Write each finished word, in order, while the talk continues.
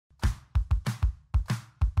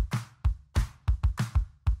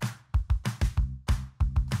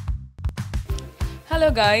Hello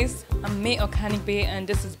guys, I'm May Okanibe and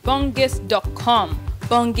this is Bonggis.com.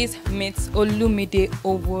 Bonggis meets Olumide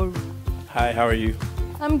Oworu. Hi, how are you?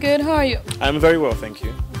 I'm good, how are you? I'm very well, thank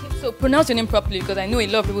you. Okay, so pronounce your name properly because I know a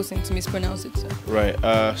lot of people seem to mispronounce it. So.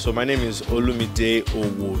 Right, so my name is Olumide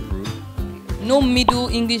Oworu. No middle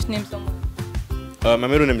English name somewhere? My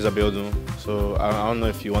middle name is Abiodun, so I don't know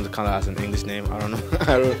if you want to count that as an English name, I don't know. I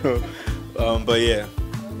don't know. But yeah.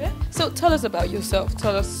 Okay. So tell us about yourself.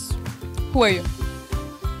 Tell us, who are you?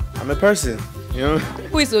 I'm a person, you know.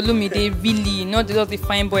 Who is Olumide really? Not just the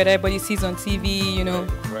fine boy that everybody sees on TV, you know.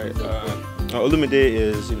 Right. Olumide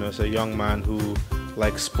is, it's a young man who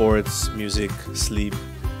likes sports, music, sleep,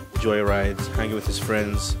 joyrides, hanging with his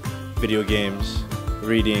friends, video games,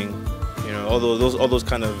 reading, all those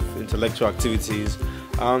kind of intellectual activities.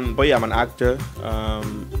 But yeah, I'm an actor,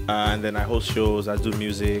 and then I host shows, I do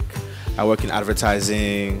music, I work in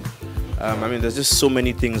advertising. There's just so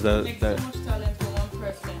many things that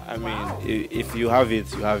if you have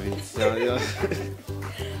it, you have it.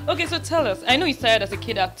 Okay, so tell us. I know you started as a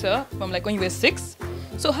kid actor from like when you were 6.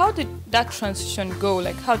 So how did that transition go?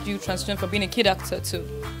 Like, how do you transition from being a kid actor to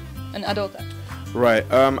an adult actor? Right.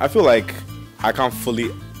 I feel like I can't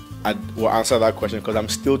fully answer that question because I'm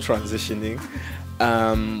still transitioning.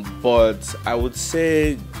 But I would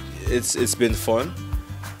say it's been fun.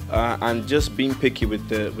 And just being picky with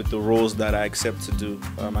the roles that I accept to do.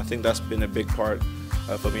 I think that's been a big part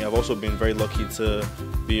for me. I've also been very lucky to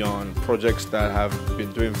be on projects that have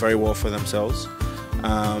been doing very well for themselves.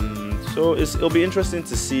 So it'll be interesting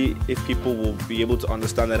to see if people will be able to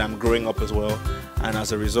understand that I'm growing up as well, and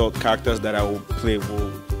as a result, characters that I will play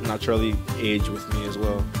will naturally age with me as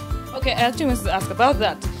well. Okay, I actually wanted to ask about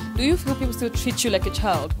that. Do you feel people still treat you like a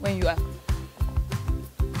child when you act?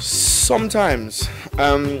 Sometimes.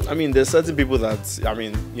 There's certain people that,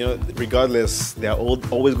 regardless, they're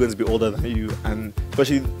always going to be older than you, and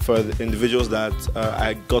especially for the individuals that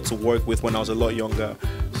I got to work with when I was a lot younger.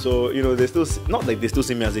 So, they still, not like they still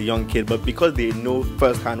see me as a young kid, but because they know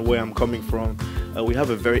firsthand where I'm coming from, we have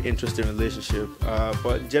a very interesting relationship.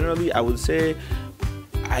 But generally, I would say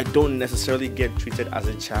I don't necessarily get treated as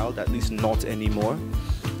a child, at least not anymore.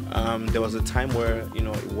 There was a time where,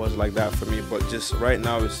 it was like that for me, but just right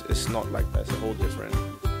now it's not like that. It's a whole different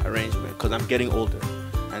arrangement because I'm getting older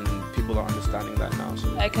and people are understanding that now.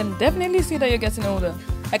 So. I can definitely see that you're getting older.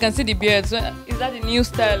 I can see the beard. So is that the new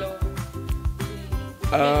style?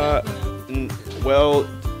 Well,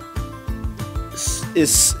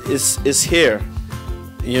 it's here,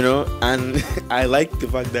 and I like the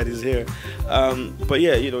fact that it's here. But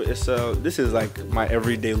yeah, this is like my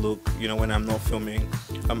everyday look, when I'm not filming.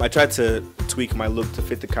 I try to tweak my look to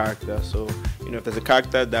fit the character. So, if there's a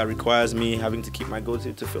character that requires me having to keep my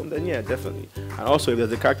goatee to film, then yeah, definitely. And also, if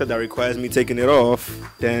there's a character that requires me taking it off,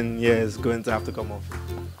 then yeah, it's going to have to come off.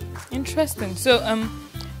 Interesting. So,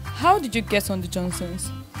 how did you get on the Johnsons?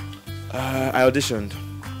 I auditioned.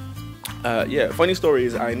 Funny story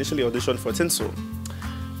is I initially auditioned for Tinsel.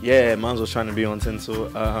 Yeah, Mans was trying to be on Tinsel.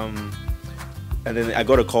 And then I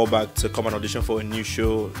got a call back to come and audition for a new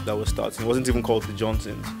show that was starting. It wasn't even called The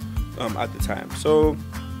Johnsons at the time. So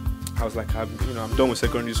I was like, I'm done with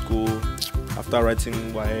secondary school. After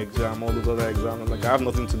writing my exam, all those other exams, I was like, I have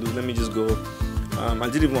nothing to lose. Let me just go. I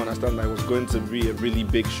didn't even understand that it was going to be a really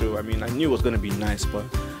big show. I knew it was going to be nice, but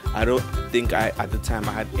I don't think at the time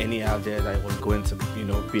I had any idea that it was going to,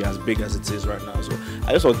 be as big as it is right now. So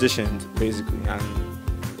I just auditioned basically,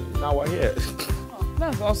 and now we're here.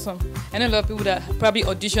 That's awesome. I know a lot of people that probably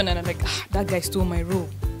audition and are like, that guy stole my role.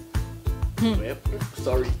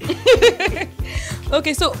 Sorry.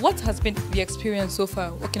 Okay, so what has been the experience so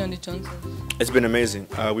far working on the Johnsons? It's been amazing.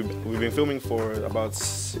 We've been filming for about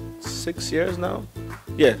 6 years now.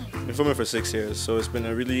 Yeah, been filming for 6 years. So it's been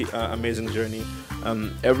a really amazing journey.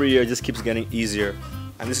 Every year it just keeps getting easier.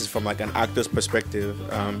 And this is from like an actor's perspective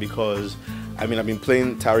because I've been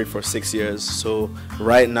playing Tare for 6 years, so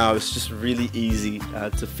right now it's just really easy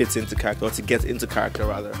to fit into character, or to get into character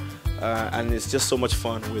rather, and it's just so much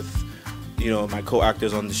fun with my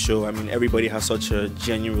co-actors on the show. Everybody has such a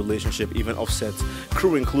genuine relationship, even Offset,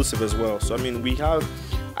 crew inclusive as well. So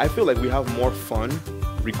I feel like we have more fun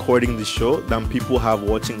recording the show than people have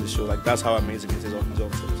watching the show. Like, that's how amazing it is on the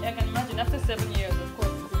Johnsons. Yeah, I can imagine after 7 years, of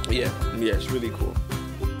course. Yeah, it's really cool.